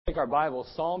Take our Bible,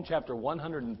 Psalm chapter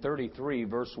 133,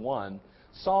 verse 1.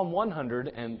 Psalm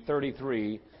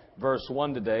 133, verse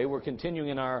 1 today. We're continuing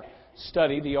in our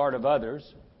study, The Art of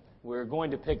Others. We're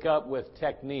going to pick up with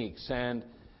techniques. And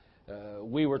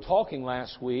we were talking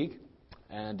last week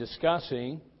and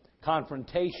discussing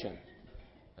confrontation.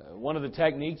 One of the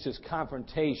techniques is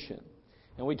confrontation.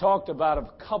 And we talked about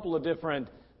a couple of different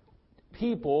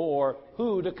people or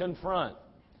who to confront.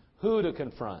 Who to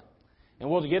confront. And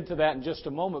we'll get to that in just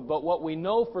a moment. But what we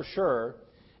know for sure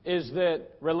is that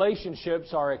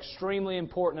relationships are extremely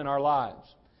important in our lives.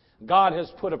 God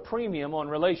has put a premium on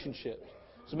relationships.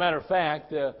 As a matter of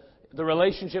fact, the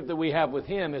relationship that we have with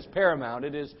Him is paramount.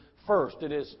 It is first.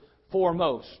 It is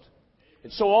foremost.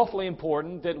 It's so awfully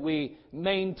important that we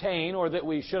maintain, or that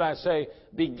we, should I say,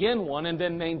 begin one and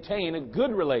then maintain a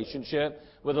good relationship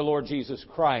with the Lord Jesus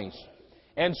Christ.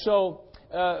 And so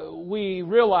we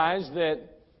realize that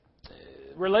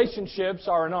relationships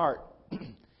are an art.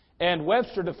 And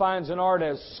Webster defines an art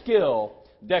as skill,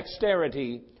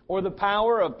 dexterity, or the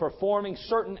power of performing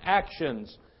certain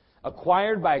actions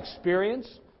acquired by experience,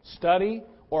 study,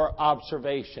 or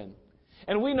observation.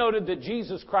 And we noted that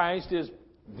Jesus Christ is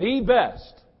the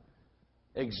best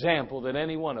example that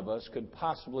any one of us could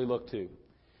possibly look to.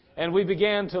 And we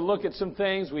began to look at some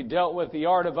things. We dealt with the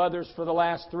art of others for the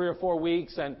last 3 or 4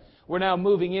 weeks, and we're now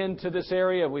moving into this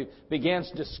area. We began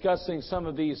discussing some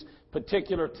of these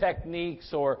particular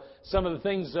techniques or some of the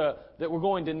things that we're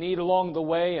going to need along the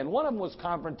way. And one of them was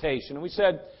confrontation. And we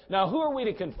said, now who are we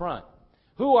to confront?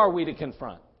 Who are we to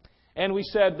confront? And we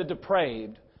said the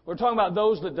depraved. We're talking about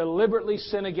those that deliberately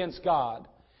sin against God.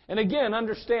 And again,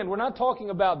 understand, we're not talking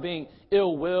about being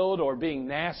ill-willed or being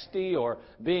nasty or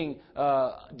being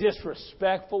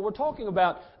disrespectful. We're talking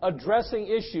about addressing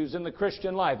issues in the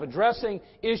Christian life, addressing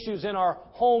issues in our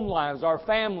home lives, our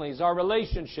families, our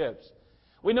relationships.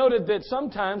 We noted that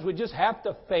sometimes we just have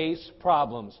to face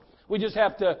problems. We just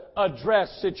have to address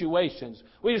situations.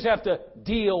 We just have to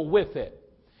deal with it.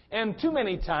 And too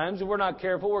many times, if we're not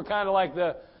careful, we're kind of like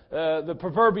the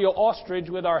proverbial ostrich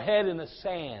with our head in the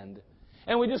sand.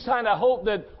 And we just kind of hope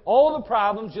that all the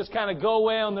problems just kind of go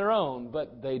away on their own.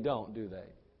 But they don't, do they?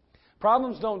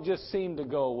 Problems don't just seem to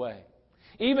go away.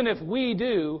 Even if we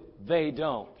do, they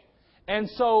don't. And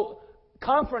so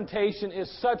confrontation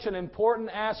is such an important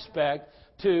aspect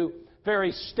to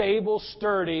very stable,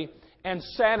 sturdy, and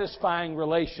satisfying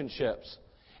relationships.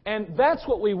 And that's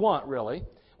what we want, really.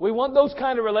 We want those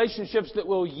kind of relationships that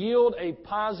will yield a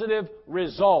positive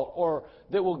result, or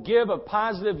that will give a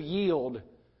positive yield.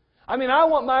 I mean, I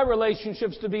want my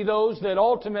relationships to be those that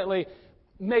ultimately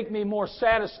make me more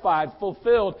satisfied,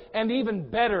 fulfilled, and even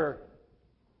better.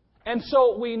 And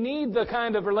so we need the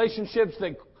kind of relationships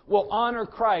that will honor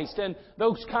Christ. And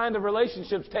those kind of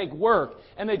relationships take work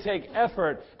and they take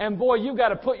effort. And boy, you've got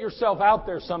to put yourself out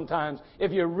there sometimes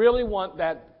if you really want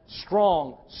that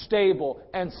strong, stable,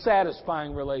 and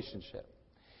satisfying relationship.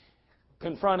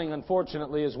 Confronting,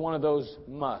 unfortunately, is one of those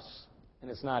musts. And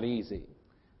it's not easy.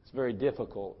 It's very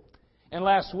difficult. And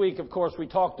last week, of course, we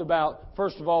talked about,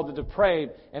 first of all, the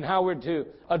depraved and how we're to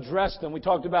address them. We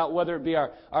talked about whether it be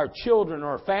our children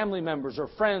or family members or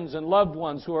friends and loved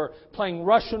ones who are playing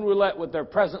Russian roulette with their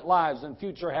present lives and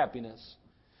future happiness.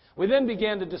 We then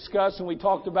began to discuss, and we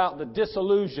talked about the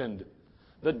disillusioned.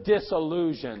 The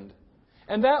disillusioned.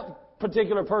 And that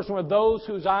particular person were those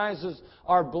whose eyes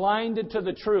are blinded to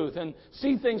the truth and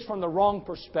see things from the wrong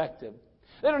perspective.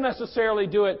 They don't necessarily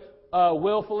do it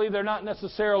willfully. They're not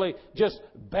necessarily just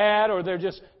bad or they're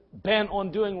just bent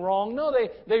on doing wrong. No,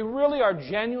 they really are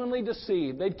genuinely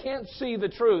deceived. They can't see the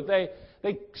truth.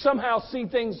 They somehow see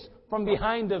things from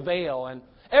behind a veil, and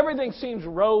everything seems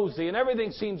rosy and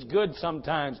everything seems good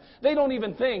sometimes. They don't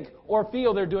even think or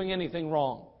feel they're doing anything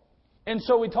wrong. And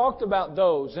so we talked about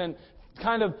those and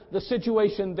kind of the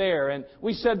situation there. And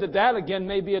we said that again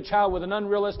may be a child with an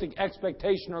unrealistic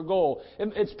expectation or goal.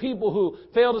 It's people who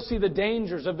fail to see the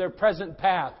dangers of their present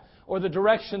path or the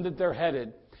direction that they're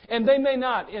headed. And they may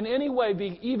not in any way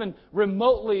be even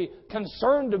remotely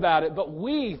concerned about it. But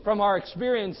we, from our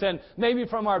experience and maybe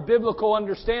from our biblical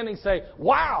understanding, say,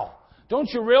 wow, don't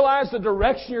you realize the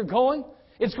direction you're going?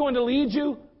 It's going to lead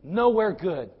you nowhere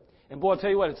good. And boy, I'll tell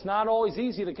you what, it's not always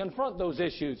easy to confront those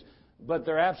issues, but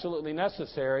they're absolutely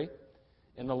necessary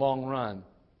in the long run.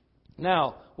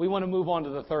 Now, we want to move on to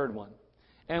the third one.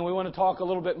 And we want to talk a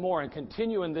little bit more and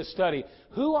continue in this study.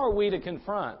 Who are we to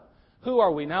confront? Who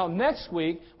are we? Now, next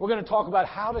week, we're going to talk about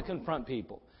how to confront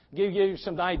people. Give you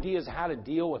some ideas how to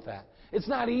deal with that. It's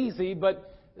not easy,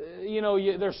 but,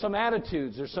 there's some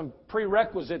attitudes, there's some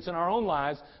prerequisites in our own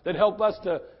lives that help us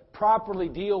to properly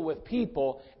deal with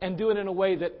people and do it in a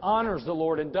way that honors the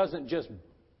Lord and doesn't just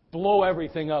blow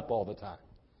everything up all the time.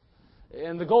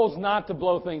 And the goal is not to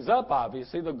blow things up,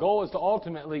 obviously. The goal is to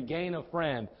ultimately gain a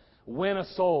friend, win a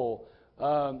soul,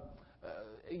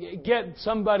 get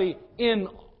somebody in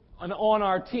on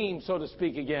our team, so to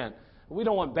speak, again. We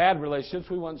don't want bad relationships.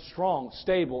 We want strong,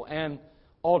 stable, and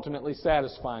ultimately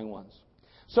satisfying ones.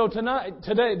 So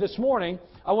this morning,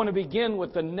 I want to begin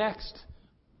with the next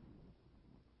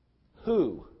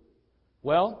who.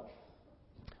 Well,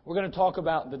 we're going to talk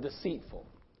about the deceitful.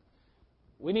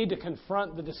 We need to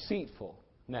confront the deceitful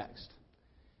next.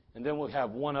 And then we'll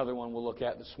have one other one we'll look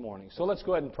at this morning. So let's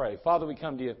go ahead and pray. Father, we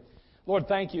come to you. Lord,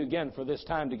 thank you again for this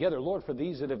time together. Lord, for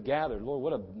these that have gathered. Lord,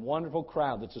 what a wonderful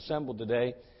crowd that's assembled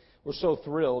today. We're so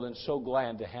thrilled and so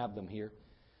glad to have them here.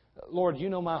 Lord, you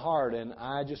know my heart, and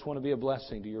I just want to be a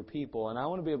blessing to your people. And I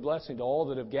want to be a blessing to all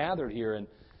that have gathered here. And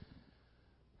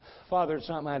Father, it's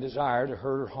not my desire to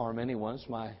hurt or harm anyone. It's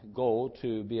my goal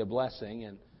to be a blessing.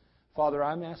 And Father,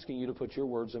 I'm asking you to put your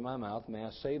words in my mouth. May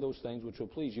I say those things which will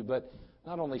please you, but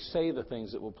not only say the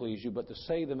things that will please you, but to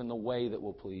say them in the way that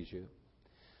will please you.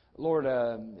 Lord,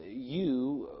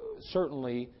 you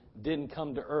certainly didn't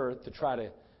come to earth to try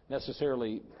to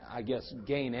necessarily, I guess,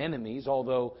 gain enemies,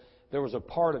 although there was a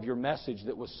part of your message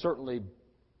that was certainly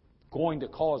going to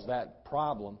cause that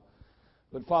problem.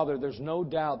 But Father, there's no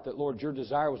doubt that, Lord, your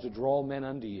desire was to draw men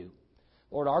unto you.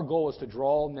 Lord, our goal is to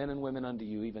draw men and women unto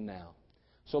you even now.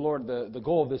 So, Lord, the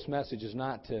goal of this message is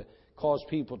not to cause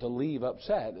people to leave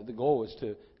upset. The goal is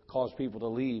to cause people to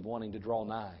leave wanting to draw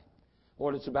nigh.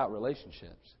 Lord, it's about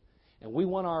relationships. And we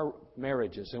want our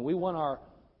marriages, and we want our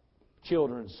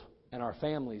children's and our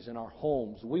families and our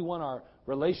homes. We want our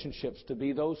relationships to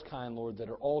be those kind, Lord, that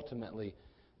are ultimately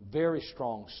very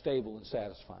strong, stable, and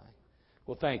satisfying.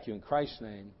 Well, thank you. In Christ's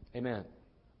name, amen.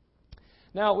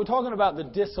 Now, we're talking about the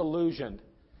disillusioned.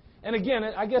 And again,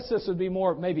 I guess this would be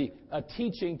more maybe a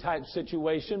teaching type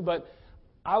situation, but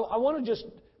I want to just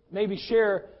maybe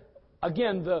share,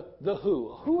 again, the who.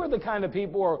 Who are the kind of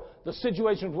people or the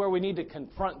situations where we need to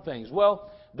confront things?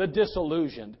 Well, the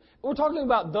disillusioned. We're talking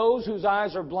about those whose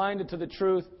eyes are blinded to the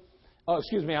truth. Oh,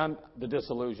 excuse me, I'm the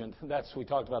disillusioned. We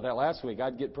talked about that last week.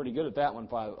 I'd get pretty good at that one,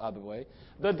 by the way.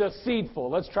 The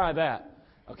deceitful. Let's try that.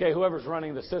 Okay, whoever's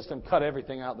running the system, cut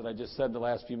everything out that I just said the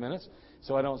last few minutes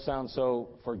so I don't sound so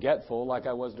forgetful like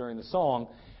I was during the song.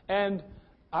 And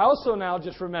I also now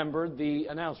just remembered the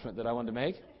announcement that I wanted to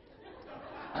make.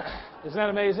 Isn't that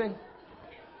amazing?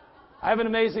 I have an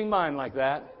amazing mind like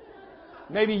that.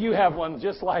 Maybe you have one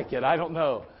just like it. I don't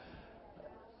know.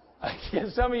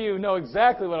 Some of you know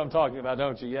exactly what I'm talking about,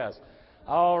 don't you? Yes.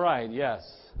 All right, yes.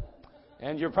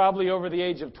 And you're probably over the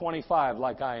age of 25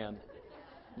 like I am.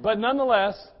 But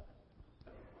nonetheless,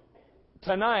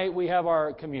 tonight we have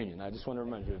our communion. I just want to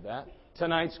remind you of that.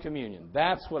 Tonight's communion.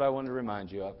 That's what I want to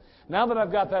remind you of. Now that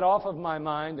I've got that off of my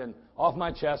mind and off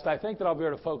my chest, I think that I'll be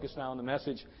able to focus now on the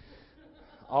message.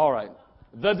 All right.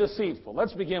 The deceitful.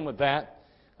 Let's begin with that.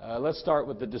 Let's start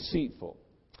with the deceitful.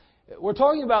 We're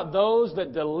talking about those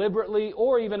that deliberately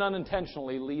or even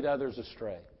unintentionally lead others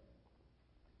astray.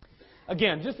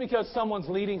 Again, just because someone's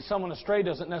leading someone astray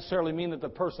doesn't necessarily mean that the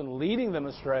person leading them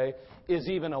astray is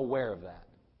even aware of that.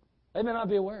 They may not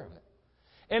be aware of it.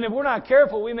 And if we're not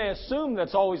careful, we may assume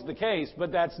that's always the case,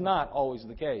 but that's not always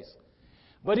the case.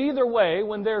 But either way,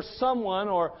 when there's someone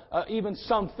or even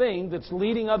something that's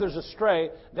leading others astray,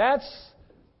 that's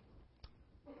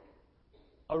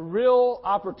a real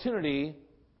opportunity,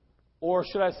 or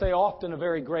should I say often a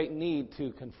very great need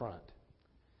to confront.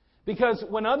 Because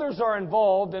when others are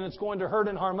involved and it's going to hurt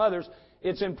and harm others,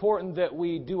 it's important that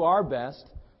we do our best,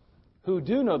 who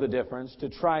do know the difference, to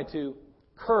try to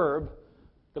curb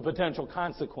the potential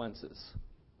consequences.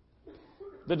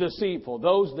 The deceitful,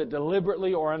 those that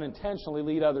deliberately or unintentionally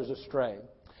lead others astray.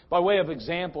 By way of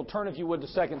example, turn if you would to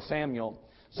 2 Samuel.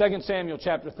 2 Samuel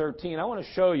chapter 13. I want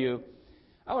to show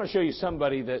you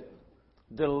somebody that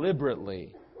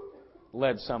deliberately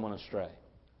led someone astray.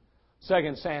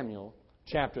 2 Samuel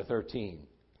chapter 13.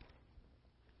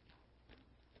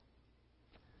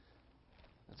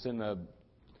 It's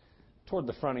toward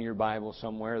the front of your Bible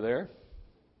somewhere there.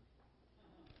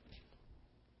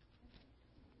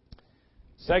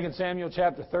 2 Samuel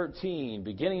chapter 13,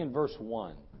 beginning in verse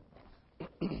 1.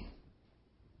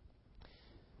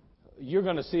 You're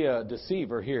going to see a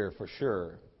deceiver here for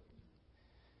sure.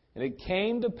 And it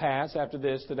came to pass after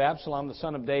this that Absalom the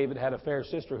son of David had a fair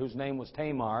sister whose name was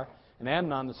Tamar, and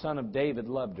Amnon the son of David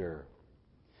loved her.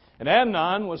 And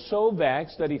Amnon was so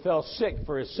vexed that he fell sick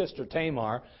for his sister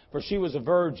Tamar, for she was a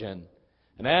virgin.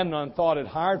 And Amnon thought it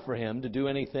hard for him to do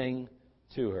anything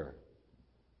to her.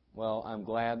 Well, I'm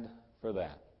glad for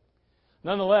that.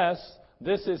 Nonetheless,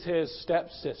 this is his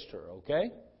stepsister,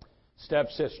 okay?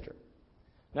 stepsister.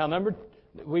 Now,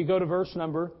 we go to verse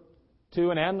number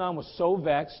 2. And Amnon was so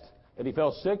vexed that he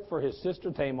fell sick for his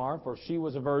sister Tamar, for she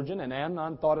was a virgin, and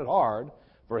Amnon thought it hard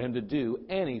for him to do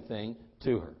anything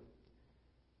to her.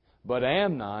 But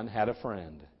Amnon had a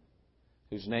friend,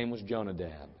 whose name was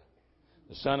Jonadab,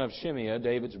 the son of Shimeah,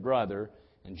 David's brother,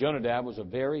 and Jonadab was a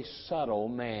very subtle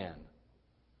man.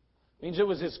 It means it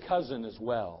was his cousin as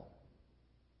well.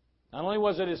 Not only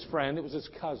was it his friend, it was his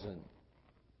cousin.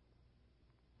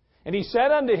 And he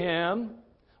said unto him,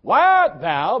 Why art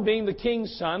thou, being the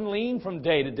king's son, lean from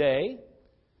day to day?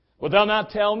 Wilt thou not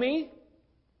tell me?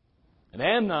 And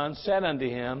Amnon said unto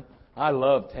him, I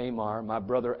love Tamar, my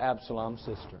brother Absalom's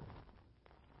sister.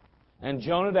 And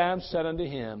Jonadab said unto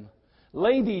him,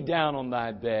 Lay thee down on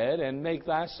thy bed, and make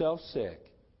thyself sick.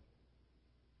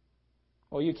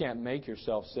 Well, you can't make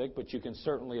yourself sick, but you can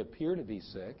certainly appear to be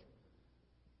sick.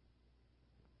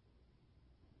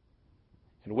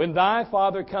 And when thy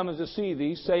father cometh to see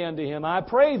thee, say unto him, I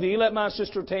pray thee, let my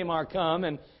sister Tamar come,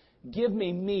 and give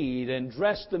me meat, and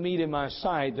dress the meat in my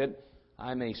sight, that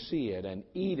I may see it, and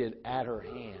eat it at her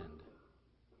hand.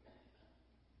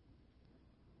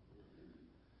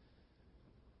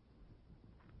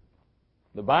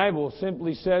 The Bible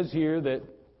simply says here that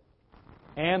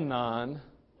Amnon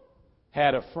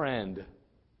had a friend.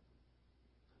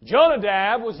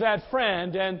 Jonadab was that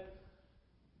friend, and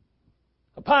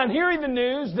upon hearing the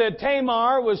news that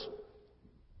Tamar was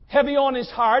heavy on his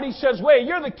heart, he says, Wait,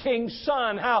 you're the king's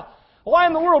son. Why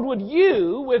in the world would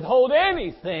you withhold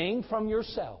anything from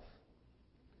yourself?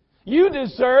 You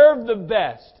deserve the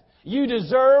best. You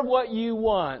deserve what you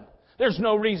want. There's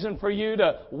no reason for you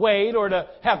to wait or to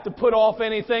have to put off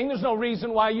anything. There's no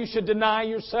reason why you should deny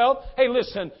yourself. Hey,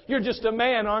 listen, you're just a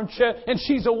man, aren't you? And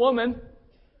she's a woman.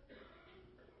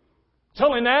 It's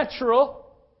only natural.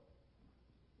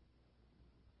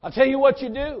 I'll tell you what you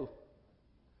do.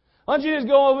 Why don't you just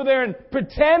go over there and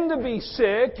pretend to be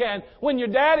sick, and when your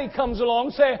daddy comes along,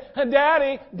 say,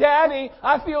 Daddy,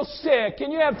 I feel sick.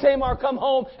 Can you have Tamar come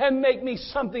home and make me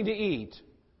something to eat?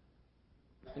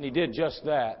 And he did just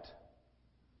that.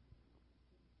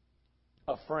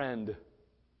 A friend.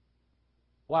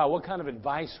 Wow, what kind of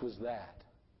advice was that?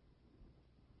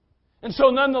 And so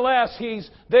nonetheless, he's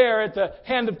there at the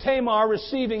hand of Tamar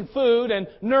receiving food and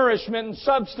nourishment and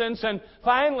substance. And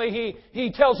finally,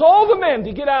 he tells all the men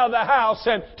to get out of the house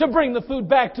and to bring the food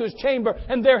back to his chamber.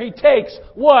 And there he takes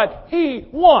what he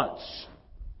wants.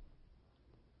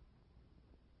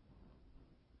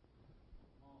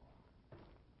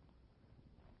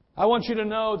 I want you to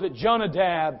know that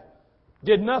Jonadab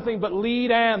did nothing but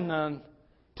lead Amnon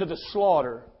to the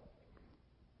slaughter.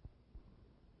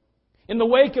 In the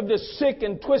wake of this sick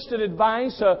and twisted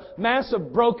advice, a mass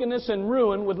of brokenness and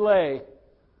ruin would lay.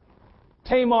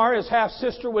 Tamar, his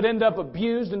half-sister, would end up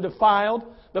abused and defiled,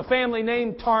 the family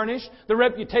name tarnished, the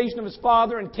reputation of his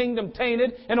father and kingdom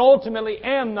tainted, and ultimately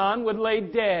Amnon would lay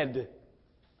dead.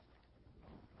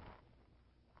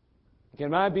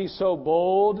 Can I be so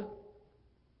bold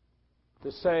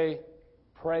to say,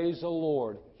 praise the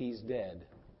Lord, he's dead?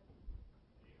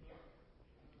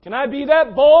 Can I be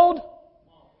that bold?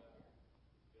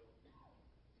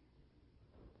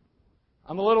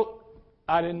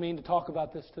 I didn't mean to talk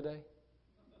about this today.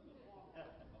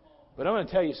 But I'm going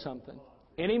to tell you something.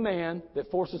 Any man that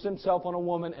forces himself on a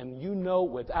woman, and you know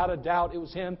without a doubt it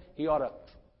was him, he ought to.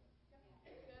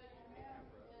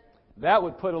 That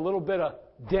would put a little bit of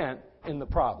dent in the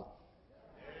problem.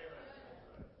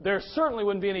 There certainly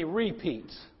wouldn't be any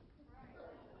repeats.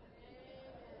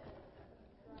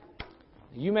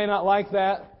 You may not like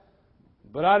that.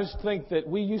 But I just think that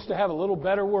we used to have a little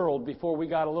better world before we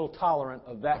got a little tolerant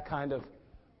of that kind of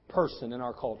person in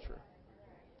our culture.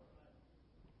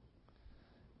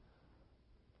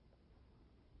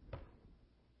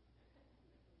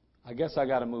 I guess I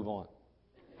got to move on.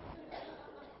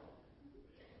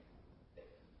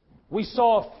 We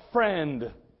saw a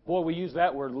friend. Boy, we use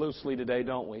that word loosely today,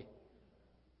 don't we?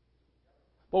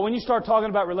 But when you start talking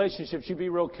about relationships, you be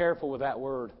real careful with that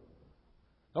word.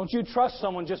 Don't you trust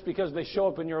someone just because they show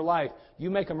up in your life. You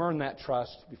make them earn that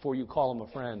trust before you call them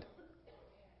a friend.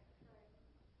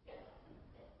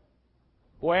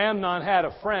 Boy, Amnon had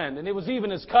a friend, and it was even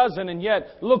his cousin, and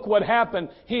yet, look what happened.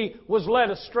 He was led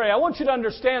astray. I want you to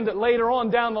understand that later on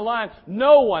down the line,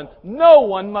 no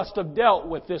one must have dealt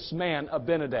with this man,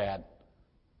 Abinadab.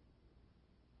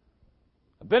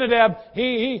 Abinadab,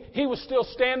 he was still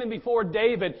standing before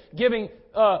David, giving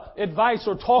advice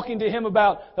or talking to him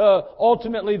about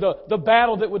ultimately the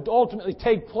battle that would ultimately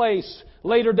take place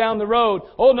later down the road.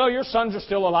 Oh no, your sons are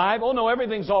still alive. Oh no,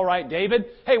 everything's all right, David.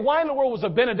 Hey, why in the world was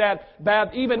Abinadab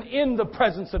even in the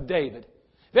presence of David?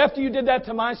 If after you did that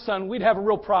to my son, we'd have a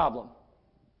real problem.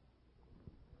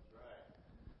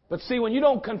 But see, when you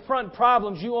don't confront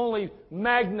problems, you only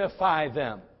magnify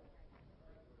them.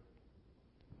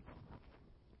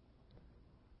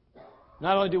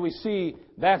 Not only do we see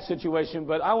that situation,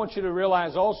 but I want you to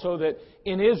realize also that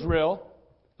in Israel,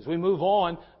 as we move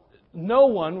on, no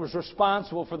one was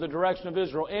responsible for the direction of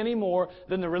Israel any more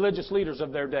than the religious leaders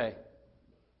of their day.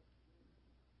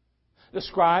 The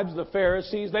scribes, the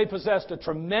Pharisees, they possessed a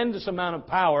tremendous amount of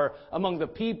power among the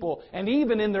people and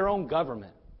even in their own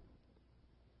government.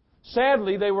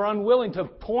 Sadly, they were unwilling to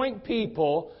point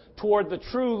people toward the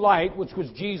true light, which was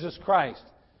Jesus Christ.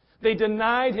 They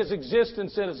denied His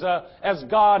existence as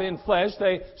God in flesh.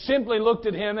 They simply looked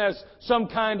at Him as some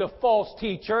kind of false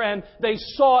teacher, and they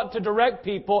sought to direct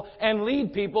people and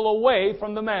lead people away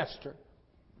from the Master.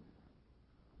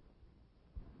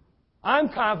 I'm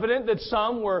confident that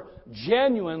some were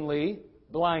genuinely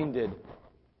blinded.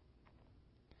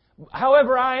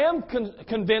 However, I am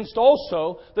convinced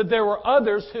also that there were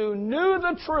others who knew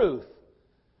the truth,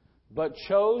 but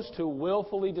chose to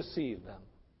willfully deceive them.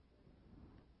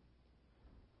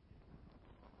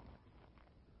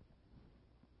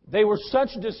 They were such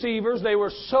deceivers, they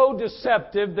were so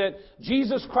deceptive that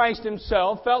Jesus Christ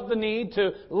Himself felt the need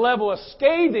to level a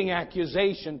scathing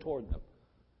accusation toward them.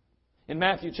 In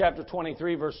Matthew chapter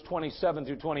 23, verse 27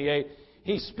 through 28,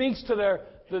 He speaks to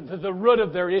the root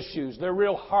of their issues, their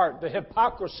real heart, the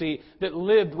hypocrisy that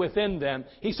lived within them.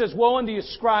 He says, "Woe unto you,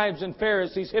 scribes and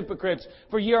Pharisees, hypocrites,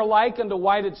 for ye are like unto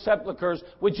whited sepulchres,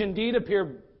 which indeed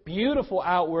appear beautiful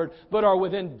outward, but are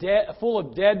within full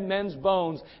of dead men's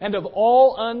bones, and of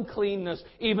all uncleanness.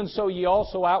 Even so ye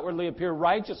also outwardly appear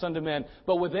righteous unto men,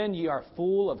 but within ye are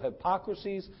full of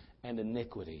hypocrisies and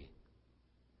iniquity."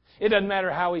 It doesn't matter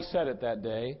how he said it that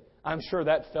day. I'm sure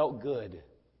that felt good.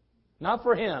 Not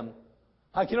for him.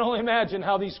 I can only imagine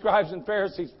how these scribes and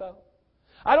Pharisees felt.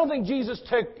 I don't think Jesus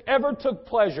ever took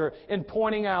pleasure in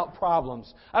pointing out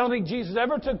problems. I don't think Jesus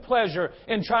ever took pleasure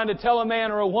in trying to tell a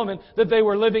man or a woman that they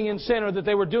were living in sin or that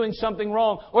they were doing something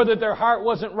wrong or that their heart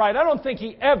wasn't right. I don't think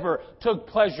He ever took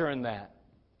pleasure in that.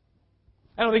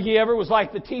 I don't think He ever was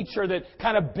like the teacher that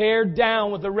kind of bared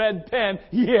down with a red pen.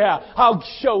 Yeah, I'll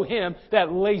show him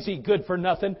that lazy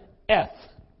good-for-nothing F.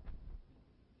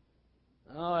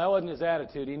 Oh, that wasn't His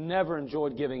attitude. He never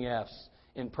enjoyed giving Fs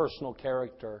in personal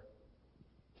character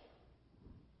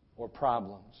or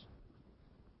problems.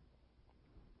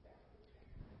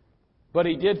 But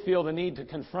He did feel the need to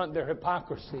confront their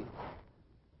hypocrisy.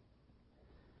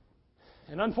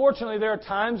 And unfortunately, there are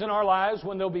times in our lives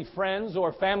when there'll be friends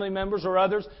or family members or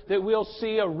others that we'll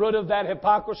see a root of that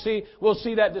hypocrisy. We'll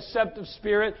see that deceptive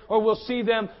spirit, or we'll see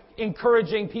them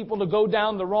encouraging people to go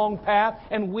down the wrong path.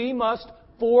 And we must,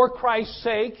 for Christ's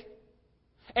sake,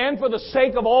 and for the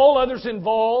sake of all others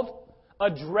involved,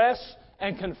 address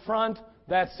and confront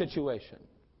that situation.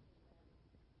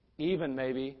 Even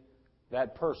maybe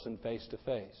that person face to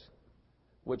face,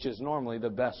 which is normally the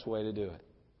best way to do it.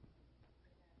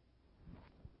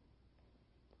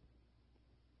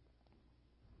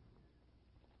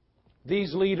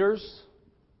 These leaders,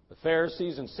 the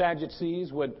Pharisees and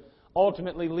Sadducees, would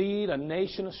ultimately lead a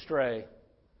nation astray.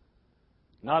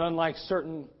 Not unlike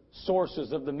certain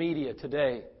sources of the media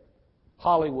today.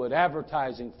 Hollywood,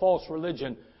 advertising, false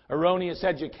religion, erroneous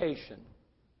education.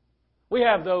 We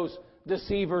have those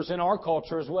deceivers in our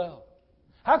culture as well.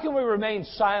 How can we remain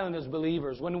silent as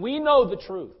believers when we know the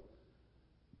truth?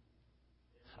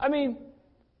 I mean,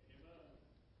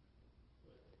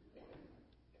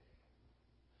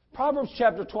 Proverbs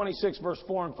chapter 26, verse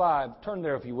 4 and 5. Turn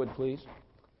there if you would, please.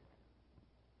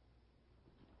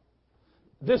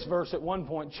 This verse at one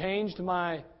point changed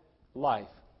my life.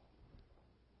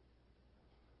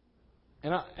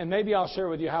 And maybe I'll share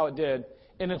with you how it did.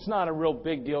 And it's not a real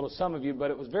big deal to some of you, but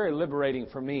it was very liberating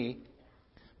for me.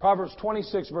 Proverbs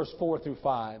 26, verse 4 through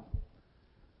 5.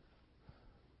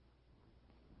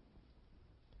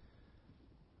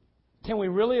 Can we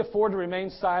really afford to remain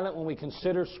silent when we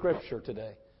consider Scripture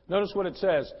today? Notice what it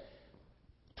says.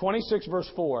 26, verse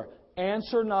 4.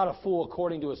 Answer not a fool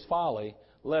according to his folly,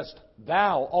 lest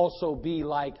thou also be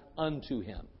like unto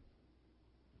him.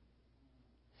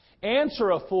 Answer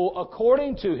a fool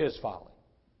according to his folly,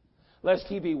 lest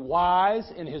he be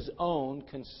wise in his own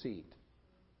conceit.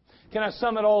 Can I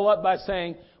sum it all up by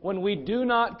saying, when we do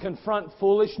not confront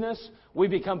foolishness, we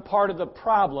become part of the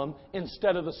problem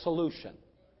instead of the solution.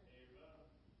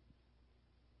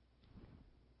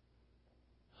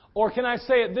 Or can I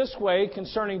say it this way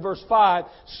concerning verse 5,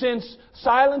 since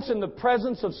silence in the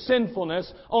presence of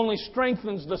sinfulness only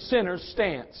strengthens the sinner's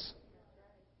stance.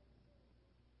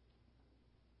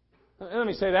 Let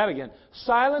me say that again.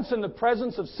 Silence in the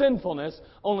presence of sinfulness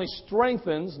only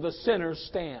strengthens the sinner's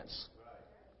stance.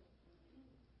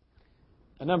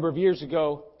 A number of years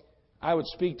ago, I would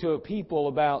speak to people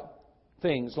about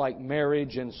things like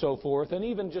marriage and so forth, and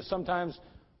even just sometimes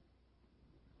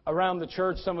around the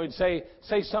church, someone would say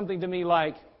something to me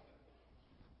like,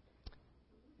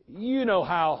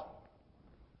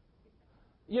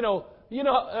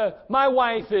 my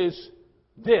wife is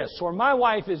this, or my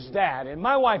wife is that, and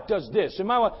my wife does this, and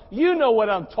my wife, you know what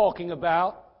I'm talking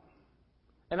about.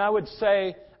 And I would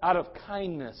say, out of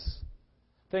kindness,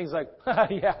 things like,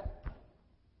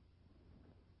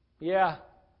 yeah,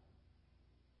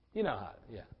 you know how,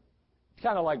 yeah.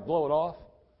 Kind of like blow it off.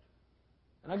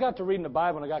 And I got to reading the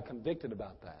Bible and I got convicted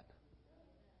about that.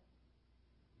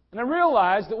 And I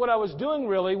realized that what I was doing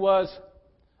really was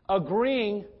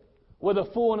agreeing with a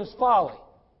fool in his folly.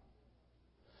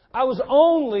 I was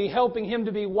only helping him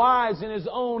to be wise in his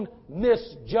own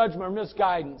misjudgment or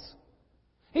misguidance.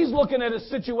 He's looking at his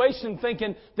situation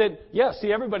thinking that, yes,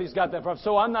 see, everybody's got that problem,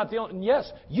 so I'm not the only... And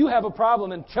yes, you have a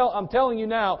problem, and I'm telling you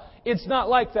now, it's not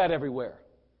like that everywhere.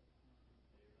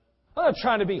 I'm not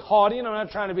trying to be haughty, and I'm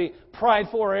not trying to be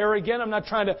prideful or arrogant. I'm not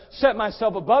trying to set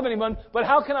myself above anyone. But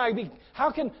how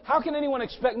can anyone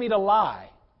expect me to lie?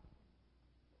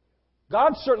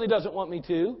 God certainly doesn't want me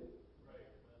to.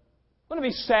 Wouldn't it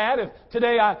be sad if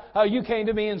today you came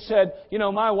to me and said,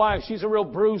 my wife, she's a real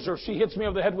bruiser. She hits me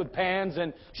over the head with pans,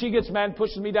 and she gets mad and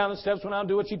pushes me down the steps when I don't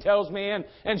do what she tells me, and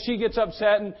she gets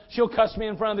upset, and she'll cuss me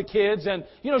in front of the kids, and,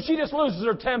 she just loses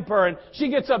her temper, and she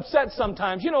gets upset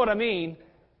sometimes. You know what I mean?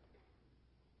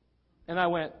 And I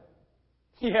went,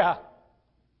 yeah.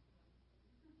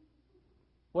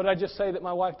 What did I just say that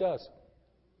my wife does?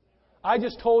 I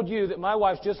just told you that my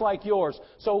wife's just like yours.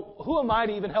 So who am I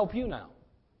to even help you now?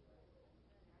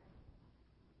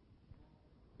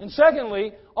 And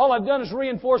secondly, all I've done is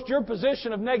reinforced your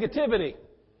position of negativity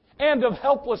and of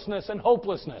helplessness and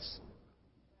hopelessness.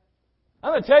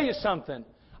 I'm going to tell you something.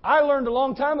 I learned a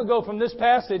long time ago from this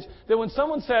passage that when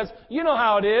someone says, you know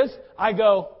how it is, I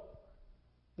go,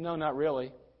 no, not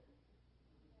really.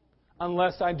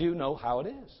 Unless I do know how it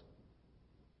is.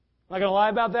 I'm not going to lie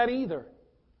about that either.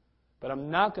 But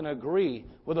I'm not going to agree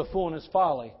with a fool in his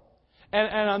folly.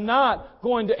 And I'm not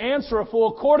going to answer a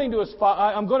fool according to his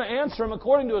folly. I'm going to answer him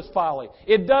according to his folly.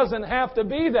 It doesn't have to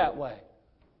be that way.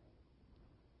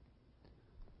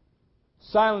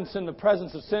 Silence in the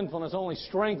presence of sinfulness only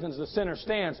strengthens the sinner's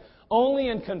stance. Only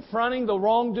in confronting the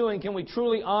wrongdoing can we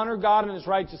truly honor God and His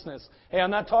righteousness. Hey,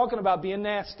 I'm not talking about being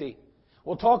nasty.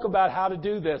 We'll talk about how to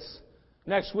do this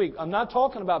next week. I'm not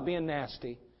talking about being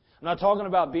nasty. I'm not talking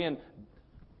about being,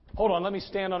 hold on, let me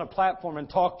stand on a platform and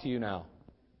talk to you now.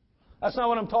 That's not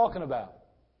what I'm talking about.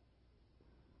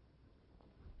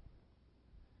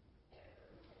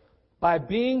 By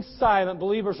being silent,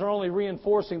 believers are only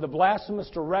reinforcing the blasphemous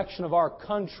direction of our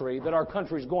country, that our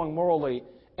country is going morally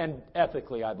and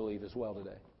ethically, I believe, as well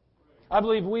today. I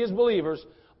believe we as believers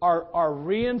are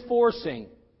reinforcing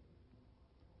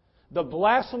the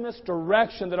blasphemous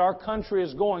direction that our country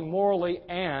is going morally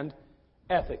and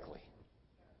ethically.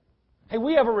 Hey,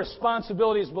 we have a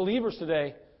responsibility as believers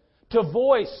today to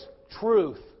voice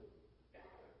truth.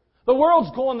 The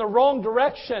world's going the wrong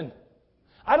direction.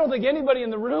 I don't think anybody in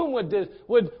the room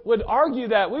would argue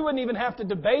that. We wouldn't even have to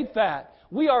debate that.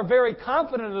 We are very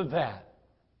confident of that.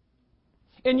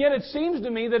 And yet it seems to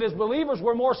me that as believers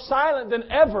we're more silent than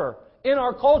ever in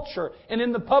our culture and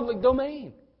in the public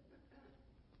domain.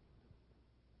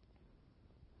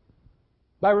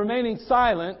 By remaining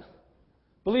silent,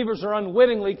 believers are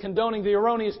unwittingly condoning the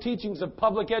erroneous teachings of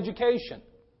public education.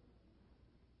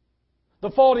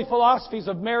 The faulty philosophies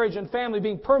of marriage and family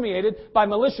being permeated by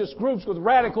malicious groups with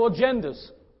radical agendas.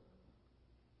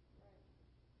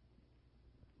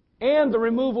 And the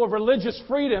removal of religious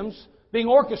freedoms being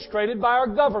orchestrated by our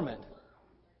government.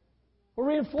 We're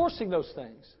reinforcing those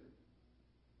things.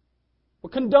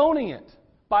 We're condoning it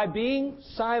by being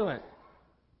silent.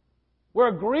 We're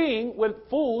agreeing with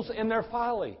fools in their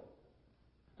folly.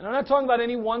 And I'm not talking about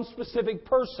any one specific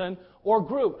person or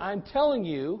group. I'm telling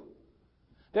you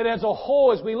that as a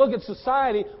whole, as we look at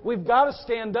society, we've got to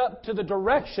stand up to the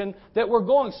direction that we're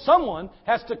going. Someone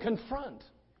has to confront.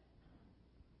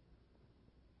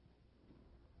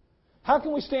 How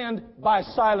can we stand by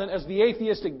silent as the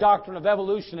atheistic doctrine of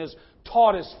evolution is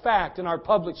taught as fact in our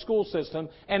public school system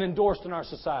and endorsed in our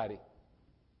society?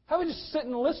 How do we just sit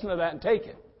and listen to that and take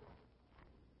it?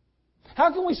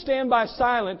 How can we stand by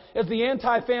silent as the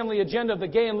anti-family agenda of the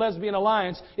gay and lesbian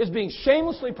alliance is being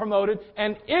shamelessly promoted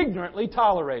and ignorantly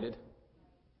tolerated?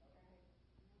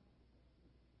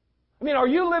 I mean, are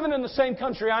you living in the same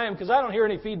country I am? Because I don't hear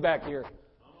any feedback here.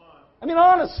 I mean,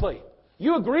 honestly,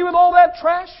 you agree with all that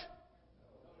trash?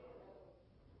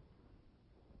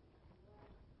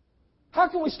 How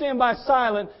can we stand by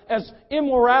silent as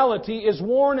immorality is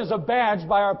worn as a badge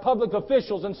by our public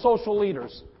officials and social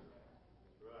leaders?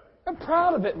 They're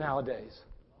proud of it nowadays.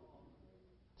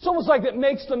 It's almost like it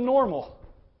makes them normal.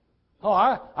 Oh,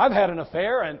 I've had an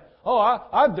affair, and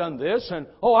I've done this, and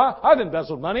I've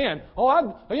embezzled money, and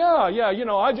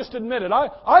I just admit it.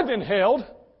 I've inhaled.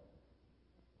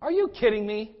 Are you kidding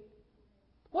me?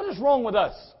 What is wrong with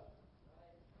us?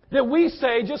 That we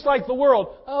say, just like the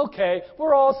world, okay,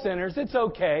 we're all sinners, it's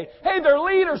okay. Hey, they're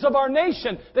leaders of our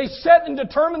nation. They set and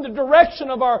determine the direction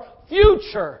of our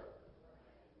future.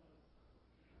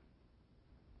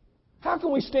 How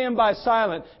can we stand by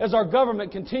silent as our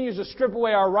government continues to strip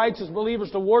away our rights as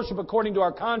believers to worship according to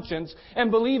our conscience and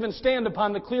believe and stand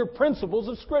upon the clear principles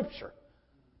of Scripture?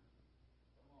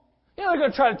 They're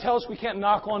going to try to tell us we can't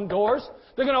knock on doors.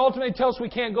 They're going to ultimately tell us we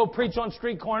can't go preach on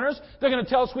street corners. They're going to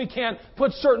tell us we can't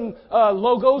put certain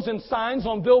logos and signs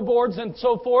on billboards and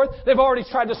so forth. They've already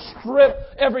tried to strip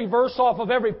every verse off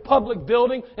of every public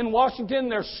building in Washington.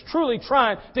 They're truly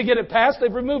trying to get it passed.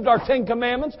 They've removed our 10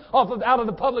 Commandments out of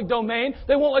the public domain.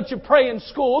 They won't let you pray in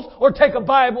schools or take a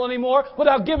Bible anymore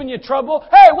without giving you trouble.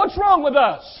 Hey, what's wrong with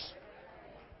us?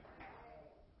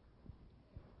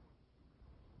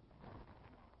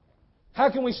 How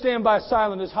can we stand by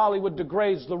silent as Hollywood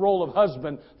degrades the role of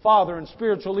husband, father, and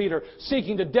spiritual leader,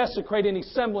 seeking to desecrate any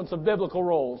semblance of biblical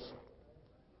roles?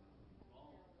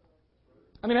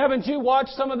 I mean, haven't you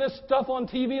watched some of this stuff on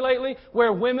TV lately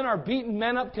where women are beating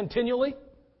men up continually?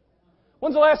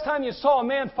 When's the last time you saw a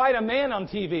man fight a man on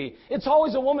TV? It's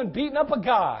always a woman beating up a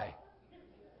guy.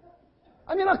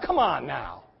 I mean, come on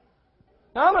now.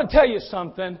 Now, I'm going to tell you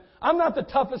something. I'm not the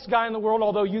toughest guy in the world,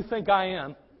 although you think I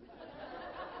am.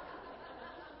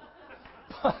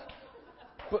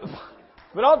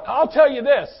 But I'll tell you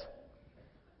this.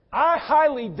 I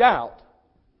highly doubt,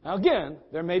 now again,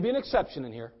 there may be an exception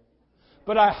in here,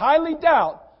 but I highly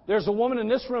doubt there's a woman in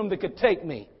this room that could take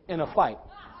me in a fight.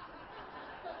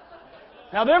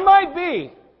 Now there might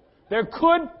be. There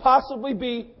could possibly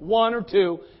be one or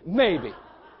two, maybe.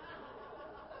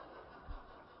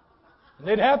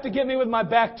 They'd have to get me with my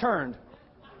back turned.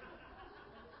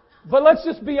 But let's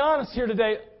just be honest here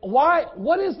today.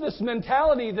 What is this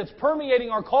mentality that's permeating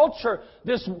our culture?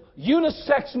 This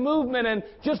unisex movement and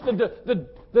just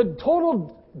the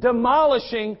total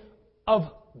demolishing of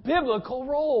biblical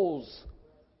roles.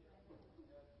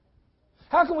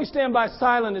 How can we stand by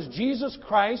silent as Jesus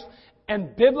Christ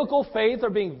and biblical faith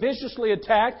are being viciously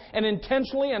attacked and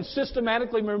intentionally and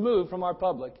systematically removed from our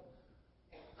public?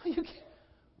 You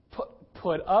can't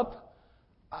put up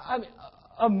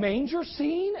a manger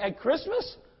scene at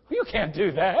Christmas? You can't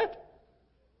do that.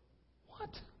 What?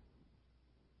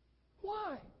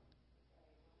 Why?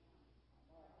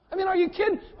 I mean, are you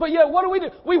kidding? But yet, what do?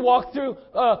 We walk through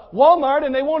Walmart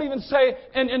and they won't even say,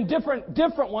 and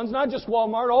different ones, not just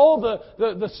Walmart, all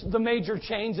the major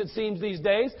chains, it seems these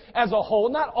days, as a whole,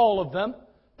 not all of them.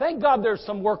 Thank God there's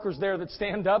some workers there that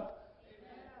stand up.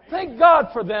 Thank God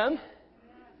for them.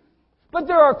 But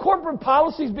there are corporate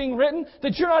policies being written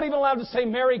that you're not even allowed to say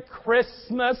Merry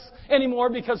Christmas anymore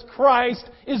because Christ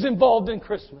is involved in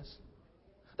Christmas.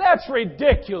 That's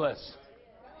ridiculous.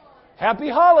 Happy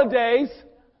holidays.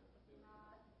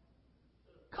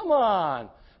 Come on.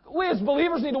 We as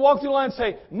believers need to walk through the line and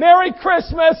say, Merry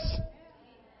Christmas.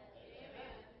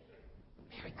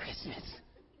 Merry Christmas.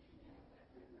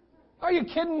 Are you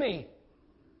kidding me?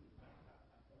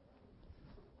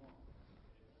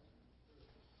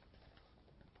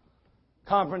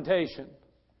 Confrontation.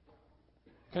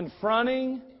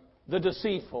 Confronting the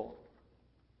deceitful.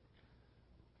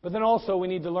 But then also we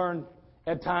need to learn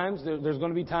at times, there's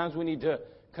going to be times we need to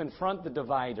confront the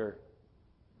divider.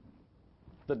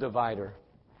 The divider.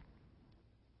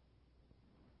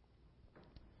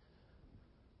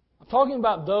 I'm talking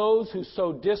about those who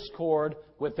sow discord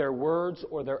with their words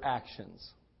or their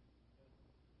actions.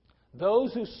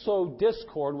 Those who sow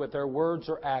discord with their words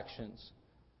or actions.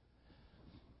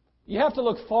 You have to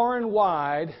look far and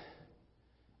wide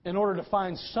in order to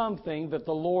find something that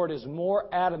the Lord is more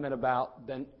adamant about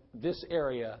than this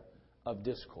area of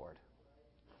discord.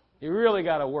 You really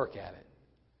got to work at it.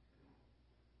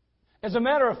 As a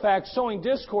matter of fact, sowing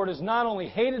discord is not only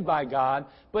hated by God,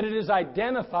 but it is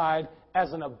identified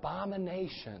as an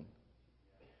abomination.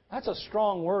 That's a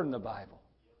strong word in the Bible.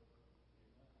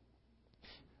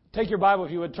 Take your Bible,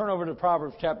 if you would, turn over to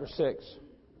Proverbs chapter 6.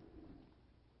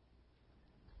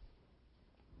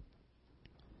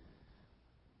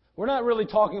 We're not really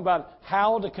talking about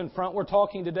how to confront. We're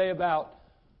talking today about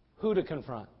who to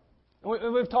confront.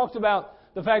 And we've talked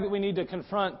about the fact that we need to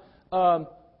confront the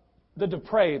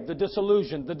depraved, the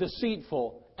disillusioned, the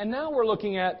deceitful. And now we're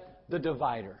looking at the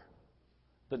divider.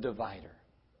 The divider.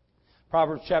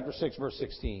 Proverbs chapter 6, verse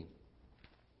 16.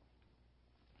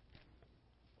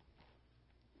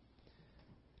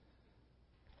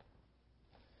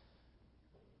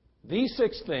 These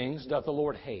 6 things doth the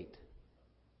Lord hate.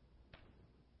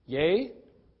 Yea,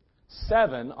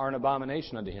 7 are an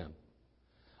abomination unto Him.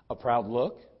 A proud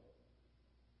look,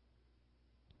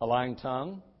 a lying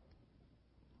tongue,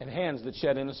 and hands that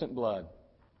shed innocent blood.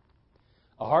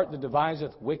 A heart that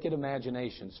deviseth wicked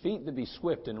imaginations, feet that be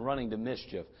swift in running to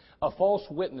mischief, a false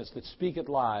witness that speaketh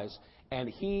lies, and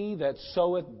he that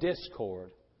soweth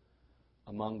discord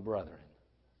among brethren.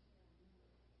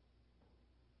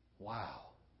 Wow.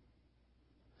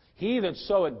 He that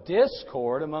soweth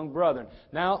discord among brethren.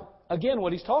 Now, again,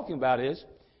 what he's talking about is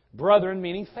brethren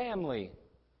meaning family.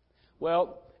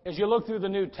 Well, as you look through the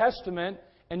New Testament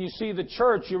and you see the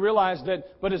church, you realize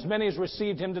that, but as many as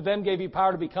received Him, to them gave He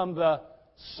power to become the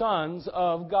sons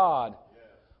of God.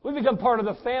 We've become part of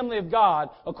the family of God.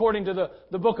 According to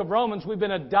the book of Romans, we've been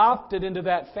adopted into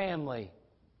that family.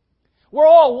 We're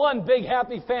all one big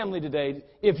happy family today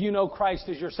if you know Christ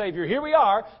as your Savior. Here we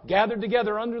are, gathered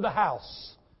together under the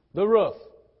house, the roof.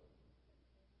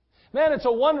 Man, it's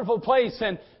a wonderful place,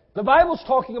 and the Bible's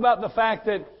talking about the fact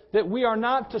that we are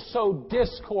not to sow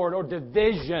discord or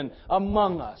division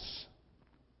among us.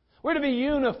 We're to be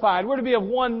unified. We're to be of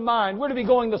one mind. We're to be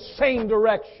going the same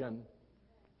direction.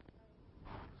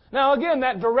 Now again,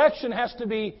 that direction has to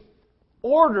be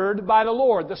ordered by the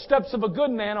Lord. The steps of a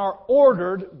good man are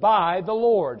ordered by the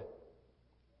Lord.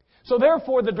 So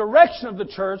therefore, the direction of the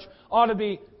church ought to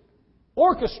be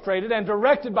orchestrated and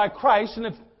directed by Christ. And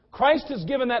if Christ has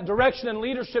given that direction and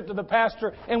leadership to the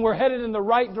pastor and we're headed in the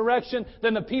right direction,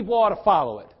 then the people ought to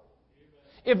follow it.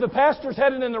 If the pastor's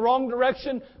headed in the wrong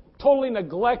direction, totally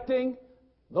neglecting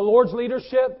the Lord's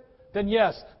leadership, then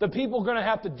yes, the people are going to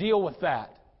have to deal with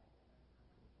that.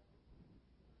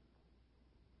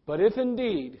 But if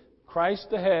indeed Christ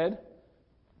the head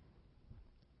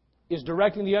is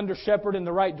directing the under-shepherd in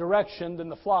the right direction, then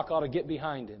the flock ought to get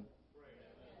behind him.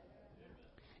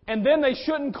 And then they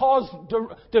shouldn't cause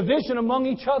division among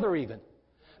each other even.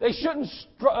 They shouldn't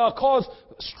cause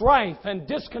strife and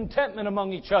discontentment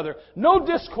among each other. No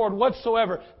discord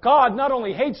whatsoever. God not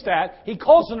only hates that, He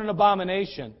calls it an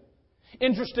abomination.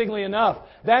 Interestingly enough,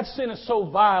 that sin is so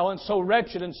vile and so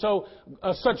wretched and so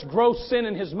such gross sin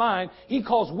in His mind, He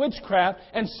calls witchcraft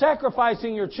and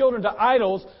sacrificing your children to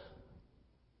idols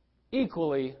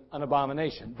equally an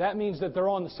abomination. That means that they're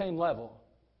on the same level.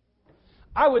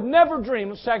 I would never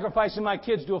dream of sacrificing my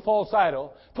kids to a false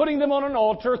idol, putting them on an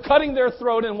altar, cutting their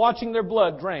throat, and watching their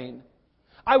blood drain.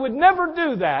 I would never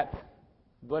do that,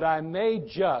 but I may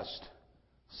just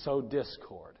sow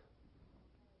discord.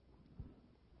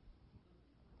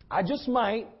 I just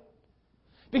might.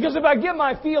 Because if I get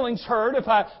my feelings hurt, if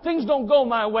things don't go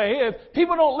my way, if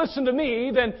people don't listen to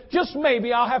me, then just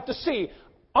maybe I'll have to see.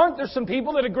 Aren't there some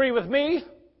people that agree with me?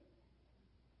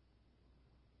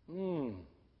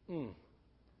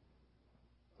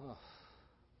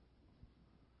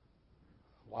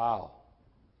 Wow.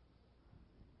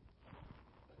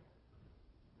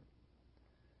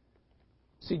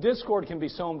 See, discord can be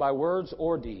sown by words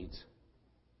or deeds.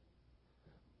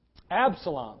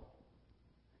 Absalom,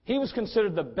 he was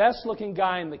considered the best looking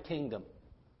guy in the kingdom.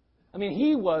 I mean,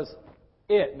 he was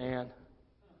it, man.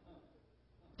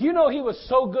 Do you know he was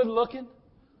so good looking?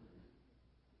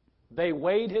 They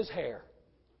weighed his hair.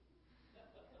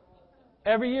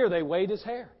 Every year they weighed his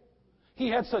hair. He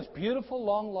had such beautiful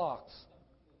long locks.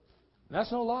 And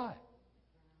that's no lie.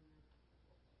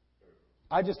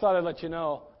 I just thought I'd let you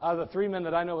know, out of the 3 men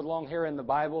that I know with long hair in the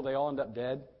Bible, they all end up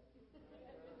dead.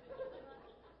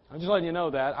 I'm just letting you know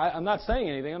that. I'm not saying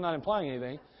anything. I'm not implying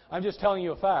anything. I'm just telling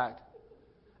you a fact.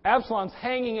 Absalom's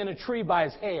hanging in a tree by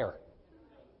his hair.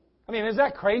 I mean, is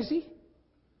that crazy?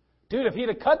 Dude, if he'd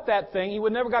have cut that thing, he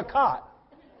would never got caught.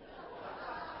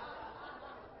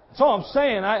 That's all I'm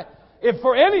saying. If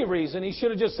for any reason he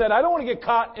should have just said, I don't want to get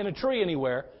caught in a tree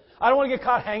anywhere. I don't want to get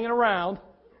caught hanging around.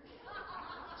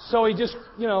 So he just,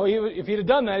 if he'd have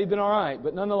done that, he'd been all right.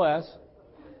 But nonetheless.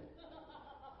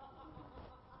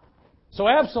 So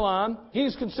Absalom,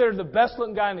 he's considered the best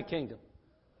looking guy in the kingdom.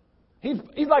 He's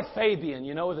like Fabian,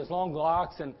 with his long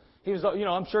locks. And he was,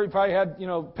 I'm sure he probably had,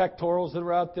 pectorals that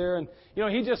were out there. And,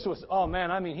 he just was,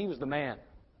 he was the man.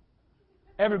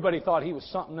 Everybody thought he was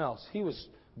something else. He was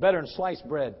better than sliced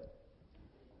bread.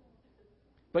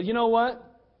 But you know what?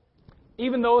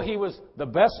 Even though he was the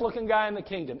best looking guy in the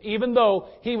kingdom, even though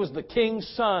he was the king's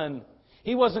son,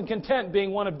 he wasn't content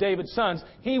being one of David's sons.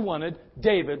 He wanted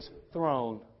David's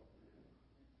throne.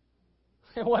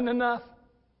 It wasn't enough.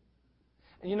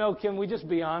 And you know, can we just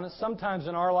be honest? Sometimes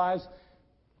in our lives,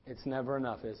 it's never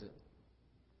enough, is it?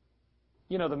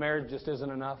 You know, the marriage just isn't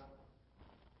enough.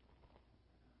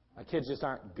 My kids just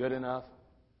aren't good enough.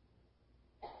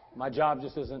 My job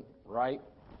just isn't right.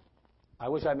 I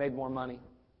wish I made more money.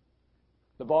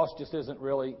 The boss just isn't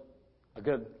really a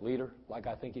good leader like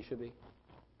I think he should be.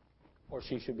 Or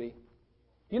she should be.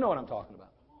 You know what I'm talking about.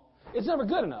 It's never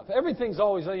good enough. Everything's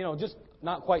always, just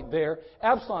not quite there.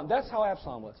 Absalom, that's how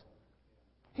Absalom was.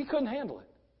 He couldn't handle it.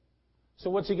 So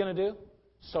what's he going to do?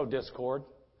 Sow discord.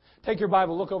 Take your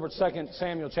Bible, look over at 2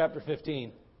 Samuel chapter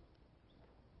 15.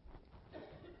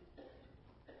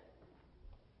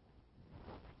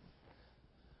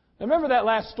 Remember that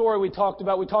last story we talked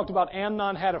about? We talked about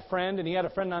Amnon had a friend, and he had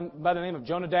a friend by the name of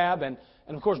Jonadab, and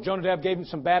of course Jonadab gave him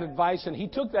some bad advice, and he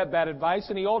took that bad advice,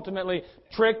 and he ultimately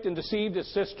tricked and deceived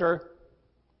his sister.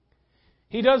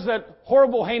 He does that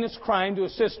horrible, heinous crime to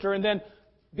his sister, and then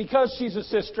because she's a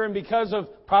sister, and because of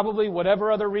probably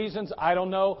whatever other reasons, I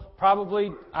don't know,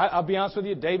 probably, I'll be honest with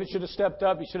you, David should have stepped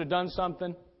up, he should have done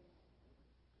something.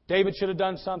 David should have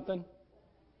done something.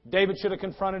 David should have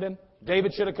confronted him.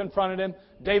 David should have confronted him.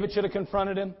 David should have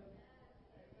confronted him.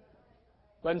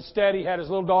 But instead, he had his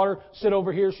little daughter sit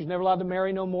over here. She's never allowed to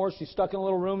marry no more. She's stuck in a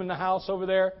little room in the house over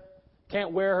there.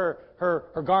 Can't wear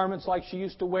her garments like she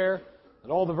used to wear,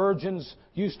 that all the virgins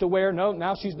used to wear. No,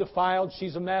 now she's defiled.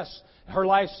 She's a mess. Her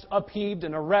life's upheaved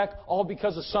and a wreck, all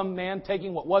because of some man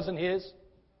taking what wasn't his.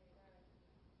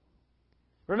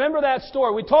 Remember that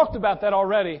story. We talked about that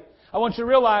already. I want you to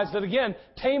realize that, again,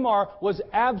 Tamar was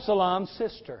Absalom's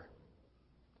sister.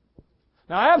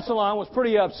 Now, Absalom was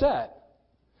pretty upset.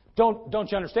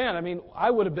 Don't you understand? I mean, I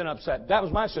would have been upset. That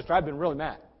was my sister. I'd been really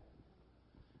mad.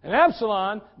 And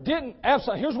Absalom,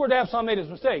 here's where Absalom made his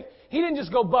mistake. He didn't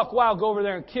just go buck wild, go over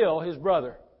there and kill his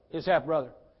brother, his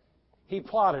half-brother. He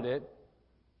plotted it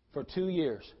for 2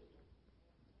 years.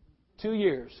 2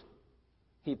 years.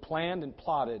 He planned and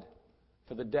plotted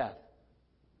for the death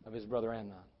of his brother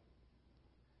Amnon.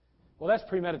 Well, that's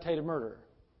premeditated murder.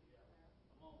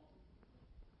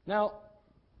 Now,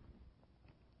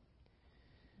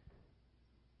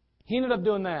 he ended up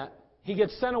doing that. He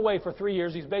gets sent away for 3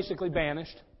 years. He's basically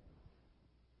banished.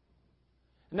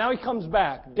 Now he comes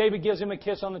back. David gives him a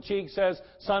kiss on the cheek, says,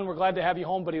 "Son, we're glad to have you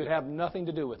home," but he would have nothing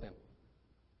to do with him.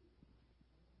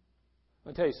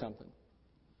 Let me tell you something.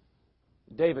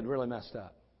 David really messed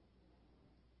up.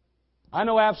 I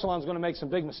know Absalom's going to make some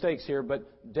big mistakes here,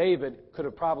 but David could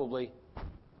have probably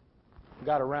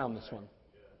got around this one.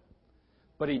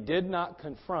 But he did not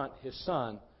confront his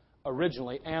son,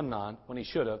 originally Amnon, when he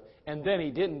should have, and then he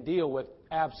didn't deal with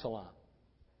Absalom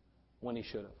when he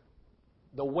should have.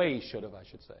 The way he should have, I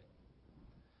should say.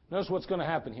 Notice what's going to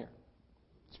happen here.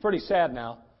 It's pretty sad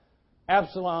now.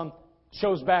 Absalom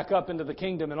shows back up into the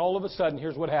kingdom, and all of a sudden,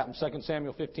 here's what happens. 2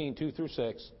 Samuel 15, 2 through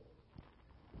 6.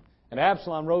 And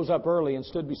Absalom rose up early and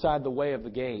stood beside the way of the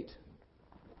gate.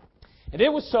 And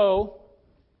it was so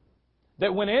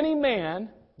that when any man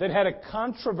that had a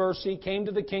controversy came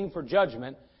to the king for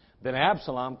judgment, then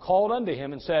Absalom called unto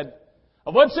him and said,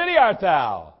 "Of what city art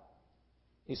thou?"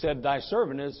 He said, "Thy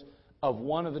servant is of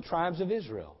one of the tribes of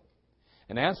Israel."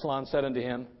 And Absalom said unto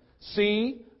him,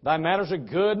 "See, thy matters are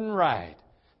good and right,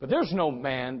 but there's no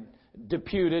man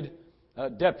deputed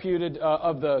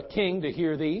of the king to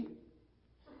hear thee."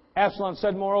 Absalom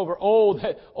said moreover, Oh,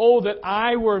 that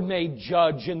I were made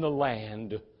judge in the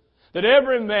land, that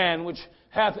every man which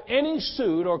hath any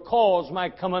suit or cause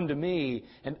might come unto me,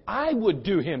 and I would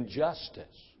do him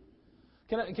justice.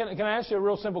 Can I ask you a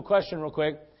real simple question real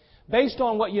quick? Based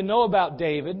on what you know about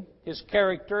David, his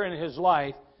character and his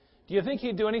life, do you think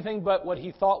he'd do anything but what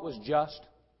he thought was just?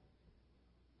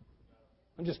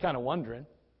 I'm just kind of wondering.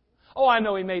 Oh, I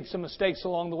know he made some mistakes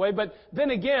along the way, but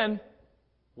then again,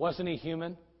 wasn't he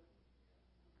human?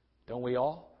 Don't we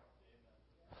all?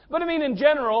 But I mean, in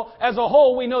general, as a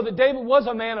whole, we know that David was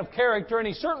a man of character, and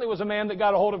he certainly was a man that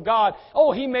got a hold of God.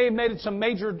 Oh, he may have made some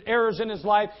major errors in his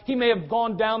life. He may have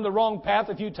gone down the wrong path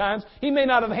a few times. He may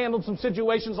not have handled some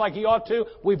situations like he ought to.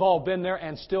 We've all been there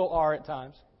and still are at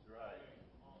times.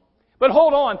 But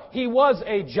hold on, he was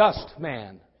a just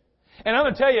man. And I'm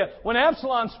going to tell you, when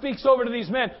Absalom speaks over to these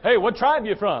men, "Hey, what tribe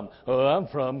you from?" "Oh, I'm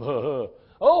from..."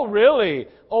 "Oh, really?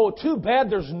 Oh, too bad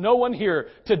there's no one here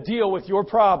to deal with your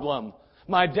problem.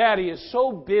 My daddy is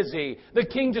so busy. The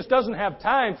king just doesn't have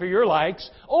time for your likes.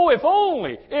 Oh, if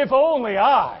only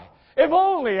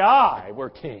I were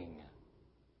king."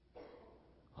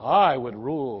 I would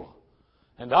rule,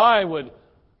 and I would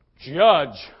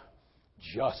judge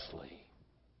justly.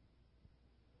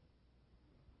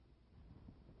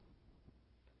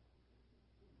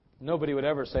 Nobody would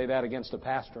ever say that against a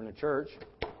pastor in a church.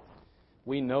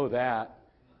 We know that.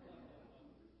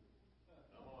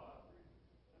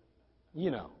 You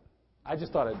know, I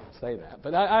just thought I'd say that.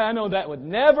 But I know that would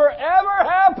never, ever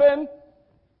happen.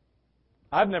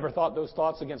 I've never thought those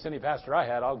thoughts against any pastor I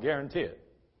had, I'll guarantee it.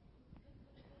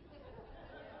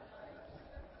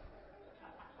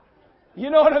 You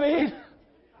know what I mean?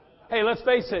 Hey, let's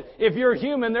face it. If you're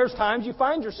human, there's times you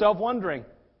find yourself wondering.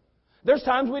 There's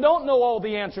times we don't know all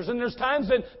the answers, and there's times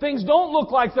that things don't look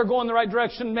like they're going the right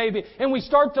direction, maybe, and we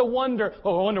start to wonder, I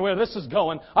wonder where this is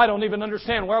going. I don't even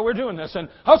understand why we're doing this, and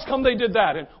how come they did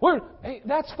that? And hey,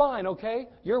 that's fine, okay?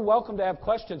 You're welcome to have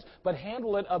questions, but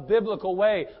handle it a biblical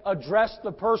way. Address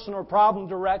the person or problem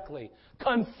directly.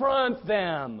 Confront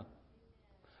them.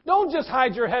 Don't just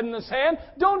hide your head in the sand.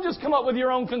 Don't just come up with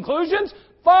your own conclusions.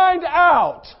 Find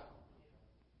out.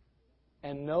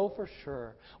 And know for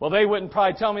sure. Well, they wouldn't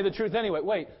probably tell me the truth anyway.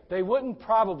 Wait, they wouldn't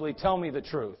probably tell me the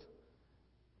truth.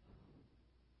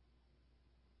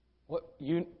 What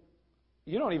you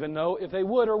don't even know if they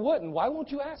would or wouldn't. Why won't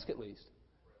you ask at least?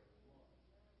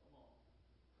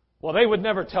 Well, they would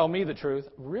never tell me the truth.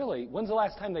 Really? When's the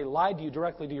last time they lied to you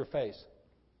directly to your face?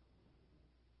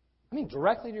 I mean,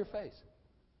 directly to your face.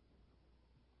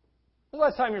 When's the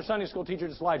last time your Sunday school teacher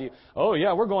just lied to you? Oh,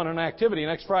 yeah, we're going on an activity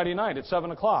next Friday night at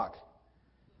 7 o'clock.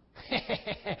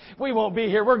 We won't be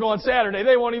here. We're going Saturday.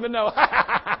 They won't even know.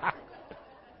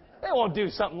 They won't do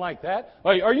something like that.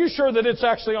 Are you sure that it's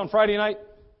actually on Friday night?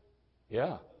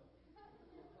 Yeah.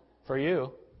 For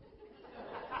you.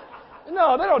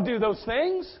 No, they don't do those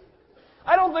things.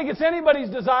 I don't think it's anybody's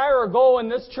desire or goal in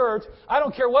this church. I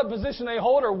don't care what position they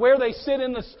hold or where they sit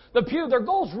in the pew. Their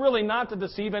goal is really not to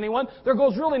deceive anyone. Their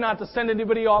goal is really not to send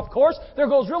anybody off course. Their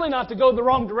goal is really not to go the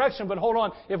wrong direction. But hold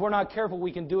on, if we're not careful,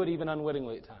 we can do it even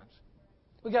unwittingly at times.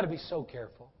 We've got to be so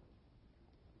careful.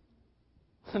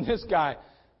 And this guy,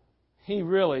 he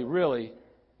really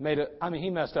he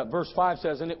messed up. Verse 5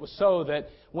 says, and it was so that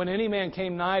when any man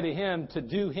came nigh to him to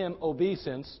do him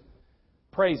obeisance,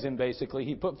 praise him basically,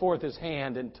 he put forth his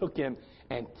hand and took him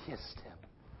and kissed him.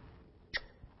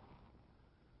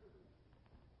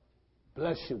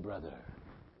 Bless you, brother.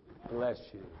 Bless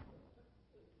you.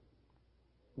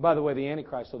 By the way, the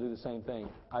Antichrist will do the same thing.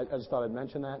 I just thought I'd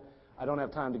mention that. I don't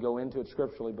have time to go into it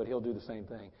scripturally, but he'll do the same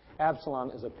thing. Absalom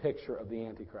is a picture of the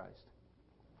Antichrist.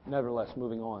 Nevertheless,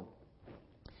 moving on.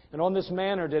 And on this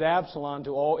manner did Absalom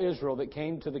to all Israel that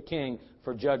came to the king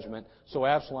for judgment. So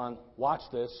Absalom, watch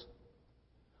this.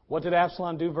 What did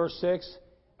Absalom do? Verse 6.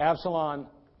 Absalom,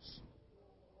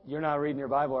 you're not reading your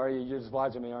Bible, are you? You're just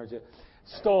watching me, aren't you?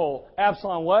 Stole.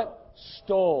 Absalom what?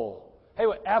 Stole. Hey,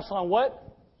 Absalom what?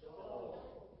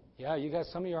 Stole. Yeah, you guys,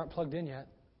 some of you aren't plugged in yet.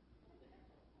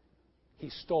 He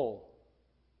stole.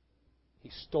 He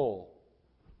stole.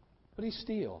 What did he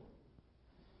steal?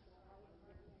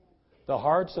 The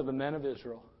hearts of the men of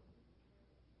Israel.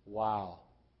 Wow.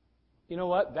 You know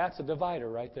what? That's a divider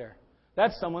right there.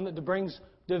 That's someone that brings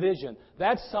division.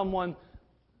 That's someone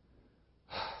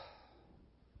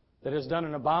that has done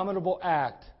an abominable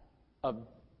act of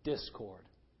discord.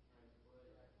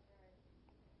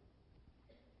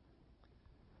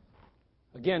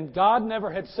 Again, God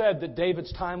never had said that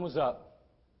David's time was up.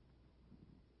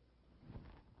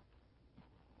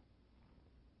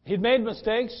 He'd made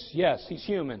mistakes. Yes, he's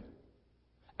human.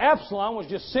 Absalom was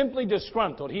just simply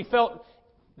disgruntled. He felt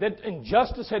that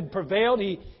injustice had prevailed.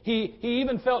 He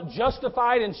even felt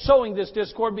justified in sowing this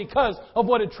discord because of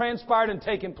what had transpired and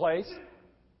taken place.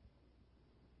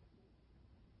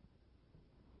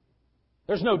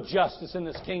 There's no justice in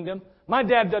this kingdom. My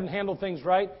dad doesn't handle things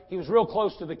right. He was real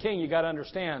close to the king, you got to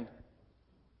understand.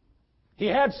 He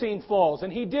had seen flaws,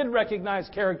 and he did recognize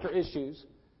character issues.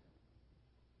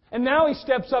 And now he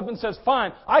steps up and says,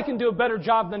 fine, I can do a better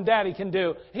job than Daddy can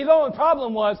do. The only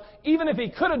problem was, even if he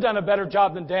could have done a better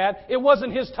job than Dad, it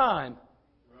wasn't his time.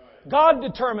 God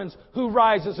determines who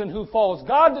rises and who falls.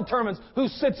 God determines who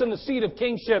sits in the seat of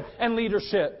kingship and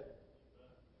leadership.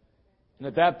 And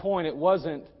at that point, it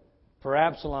wasn't for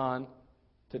Absalom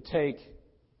to take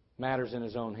matters in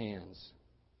his own hands.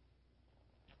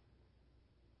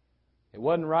 It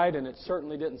wasn't right, and it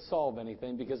certainly didn't solve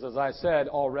anything, because as I said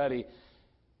already,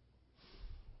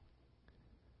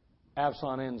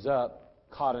 Absalom ends up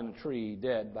caught in a tree,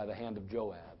 dead by the hand of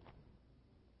Joab.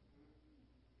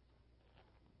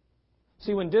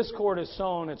 See, when discord is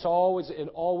sown, it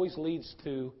always leads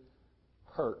to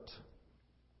hurt.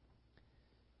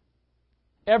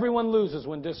 Everyone loses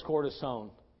when discord is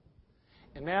sown.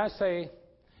 And may I say,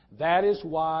 that is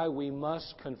why we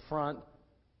must confront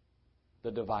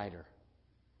the divider.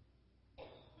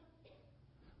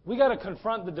 We got to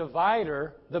confront the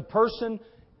divider, the person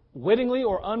wittingly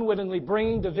or unwittingly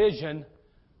bringing division.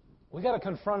 We got to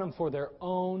confront them for their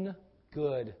own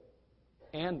good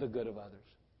and the good of others.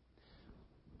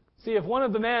 See, if one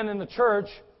of the men in the church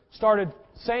started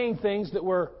saying things that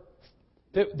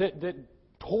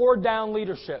tore down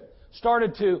leadership,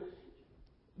 started to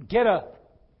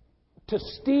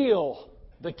steal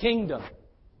the kingdom,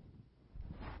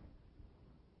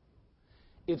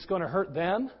 it's going to hurt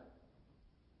them.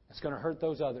 It's going to hurt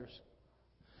those others.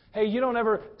 Hey,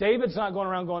 David's not going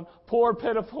around going, poor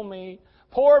pitiful me,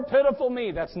 poor pitiful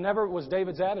me. That's never was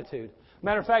David's attitude.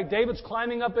 Matter of fact, David's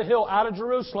climbing up a hill out of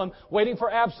Jerusalem, waiting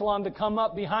for Absalom to come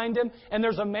up behind him. And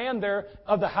there's a man there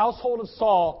of the household of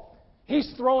Saul.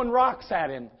 He's throwing rocks at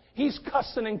him. He's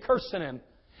cussing and cursing him.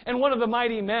 And one of the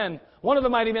mighty men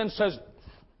says,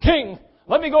 King,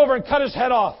 let me go over and cut his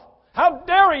head off. How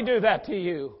dare he do that to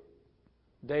you?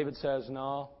 David says,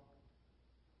 no.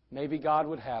 Maybe God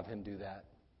would have him do that.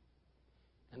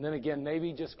 And then again,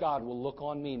 maybe just God will look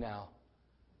on me now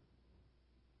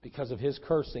because of his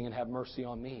cursing and have mercy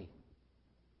on me.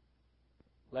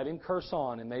 Let him curse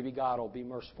on and maybe God will be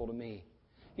merciful to me.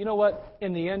 You know what?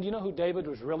 In the end, you know who David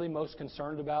was really most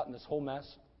concerned about in this whole mess?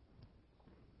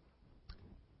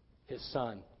 His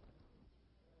son,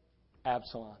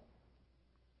 Absalom.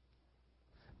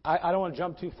 I don't want to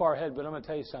jump too far ahead, but I'm going to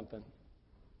tell you something.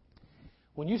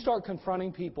 When you start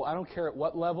confronting people, I don't care at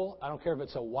what level, I don't care if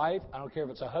it's a wife, I don't care if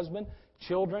it's a husband,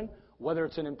 children, whether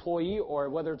it's an employee or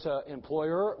whether it's an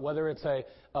employer, whether it's a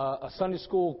Sunday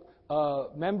school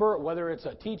member, whether it's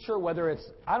a teacher, whether it's,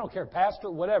 I don't care,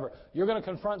 pastor, whatever. You're going to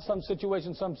confront some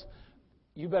situation,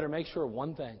 you better make sure of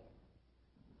one thing.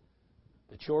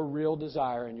 That your real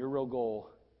desire and your real goal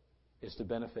is to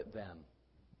benefit them.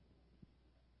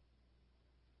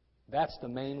 That's the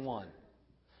main one.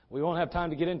 We won't have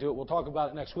time to get into it. We'll talk about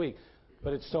it next week.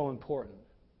 But it's so important.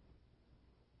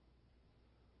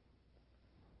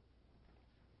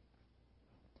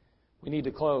 We need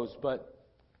to close. But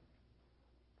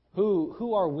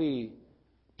who are we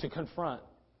to confront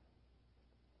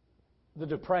the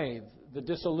depraved, the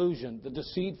disillusioned, the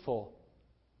deceitful,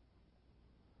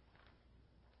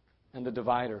 and the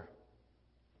divider?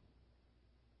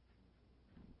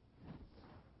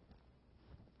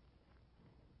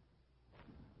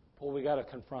 Well, we got to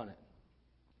confront it.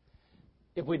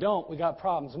 If we don't, we got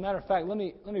problems. As a matter of fact, let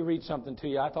me read something to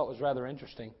you I thought was rather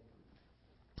interesting.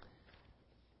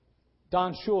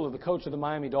 Don Shula, the coach of the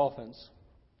Miami Dolphins,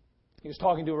 he was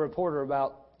talking to a reporter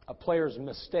about a player's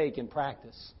mistake in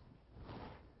practice.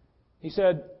 He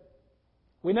said,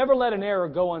 "We never let an error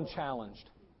go unchallenged.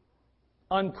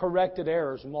 Uncorrected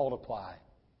errors multiply."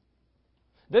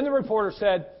 Then the reporter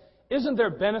said, "Isn't there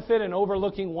benefit in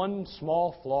overlooking one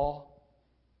small flaw?"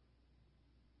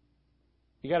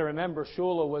 You got to remember,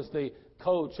 Shula was the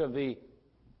coach of the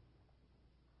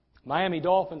Miami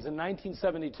Dolphins in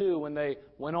 1972 when they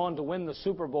went on to win the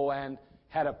Super Bowl and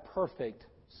had a perfect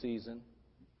season.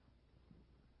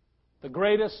 The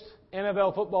greatest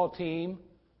NFL football team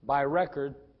by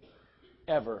record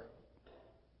ever.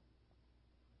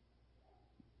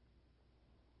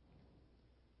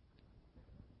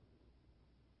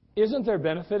 Isn't there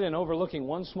benefit in overlooking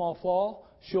one small flaw?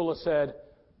 Shula said,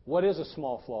 "What is a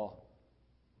small flaw?"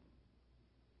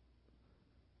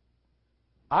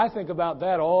 I think about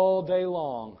that all day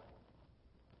long.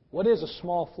 What is a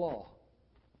small flaw?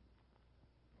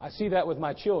 I see that with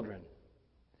my children.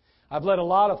 I've let a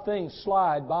lot of things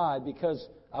slide by because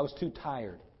I was too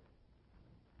tired.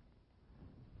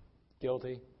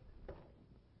 Guilty.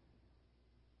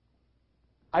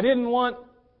 I didn't want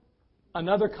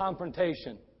another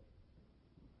confrontation.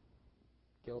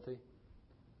 Guilty.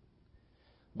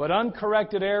 But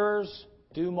uncorrected errors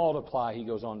do multiply, he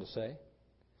goes on to say.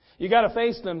 You got to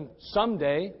face them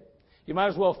someday. You might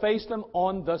as well face them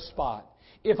on the spot.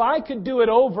 If I could do it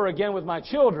over again with my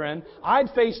children,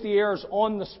 I'd face the errors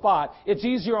on the spot. It's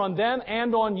easier on them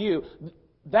and on you.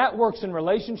 That works in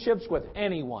relationships with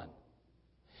anyone.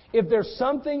 If there's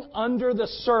something under the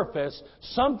surface,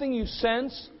 something you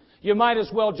sense, you might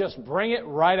as well just bring it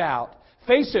right out.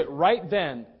 Face it right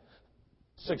then.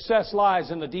 Success lies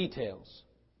in the details.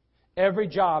 Every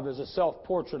job is a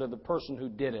self-portrait of the person who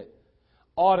did it.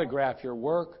 Autograph your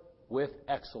work with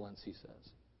excellence, he says.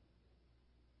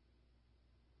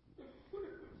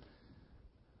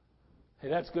 Hey,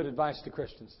 that's good advice to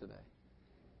Christians today.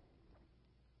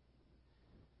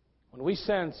 When we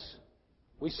sense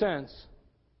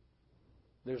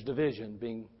there's division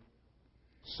being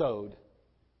sowed,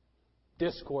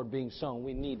 discord being sown,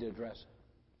 we need to address it.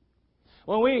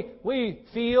 When we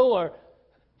feel or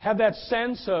have that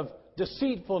sense of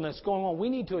deceitfulness going on, we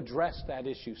need to address that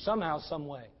issue somehow, some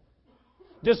way.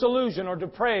 Disillusioned or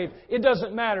depraved, it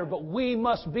doesn't matter, but we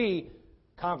must be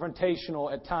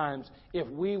confrontational at times if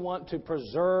we want to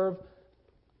preserve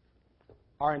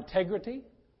our integrity,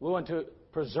 we want to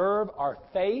preserve our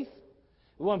faith,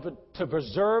 we want to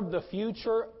preserve the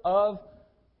future of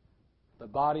the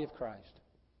body of Christ,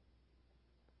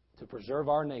 to preserve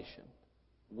our nation.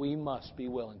 We must be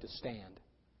willing to stand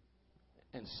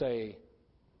and say,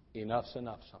 enough's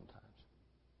enough sometimes.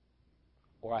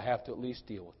 Or I have to at least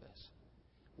deal with this.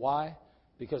 Why?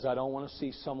 Because I don't want to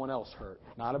see someone else hurt.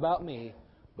 Not about me,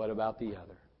 but about the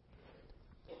other.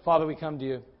 Father, we come to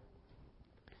you.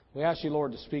 We ask you,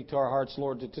 Lord, to speak to our hearts,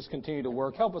 Lord, to just continue to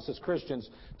work. Help us as Christians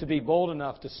to be bold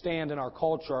enough to stand in our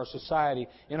culture, our society,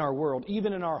 in our world,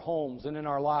 even in our homes and in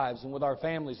our lives and with our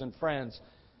families and friends.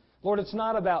 Lord, it's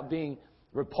not about being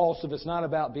repulsive. It's not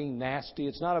about being nasty.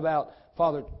 It's not about,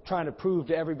 Father, trying to prove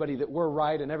to everybody that we're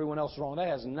right and everyone else is wrong. That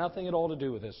has nothing at all to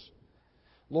do with this.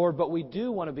 Lord, but we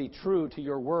do want to be true to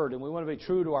your word, and we want to be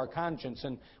true to our conscience,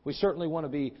 and we certainly want to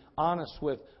be honest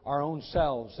with our own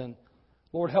selves. And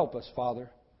Lord, help us,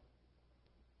 Father.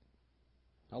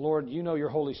 Now, Lord, you know your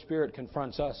Holy Spirit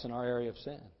confronts us in our area of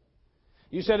sin.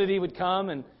 You said that He would come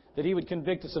and that He would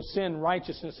convict us of sin,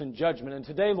 righteousness, and judgment. And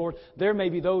today, Lord, there may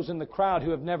be those in the crowd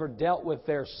who have never dealt with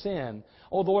their sin.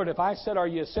 Oh, Lord, if I said, are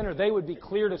you a sinner? They would be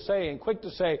clear to say and quick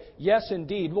to say, yes,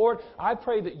 indeed. Lord, I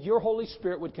pray that your Holy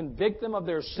Spirit would convict them of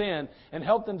their sin and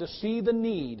help them to see the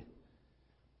need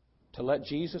to let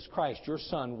Jesus Christ, your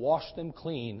Son, wash them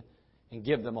clean and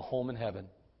give them a home in heaven.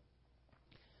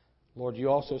 Lord, you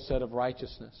also said of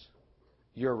righteousness,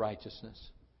 your righteousness.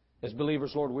 As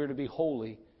believers, Lord, we're to be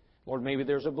holy. Lord, maybe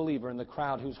there's a believer in the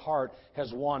crowd whose heart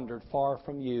has wandered far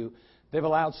from you. They've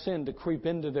allowed sin to creep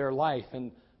into their life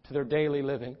and to their daily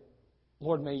living.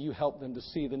 Lord, may you help them to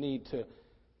see the need to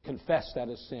confess that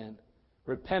as sin,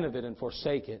 repent of it, and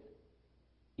forsake it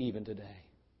even today.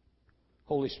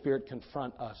 Holy Spirit,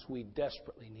 confront us. We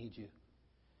desperately need you.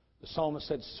 The psalmist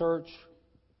said, search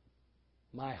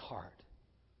my heart.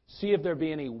 See if there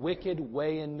be any wicked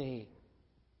way in me.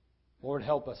 Lord,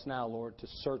 help us now, Lord, to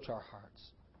search our hearts.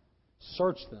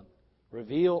 Search them.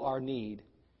 Reveal our need.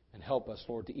 And help us,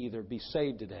 Lord, to either be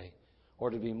saved today or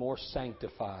to be more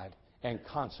sanctified and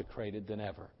consecrated than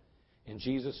ever. In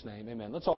Jesus' name, amen. Let's all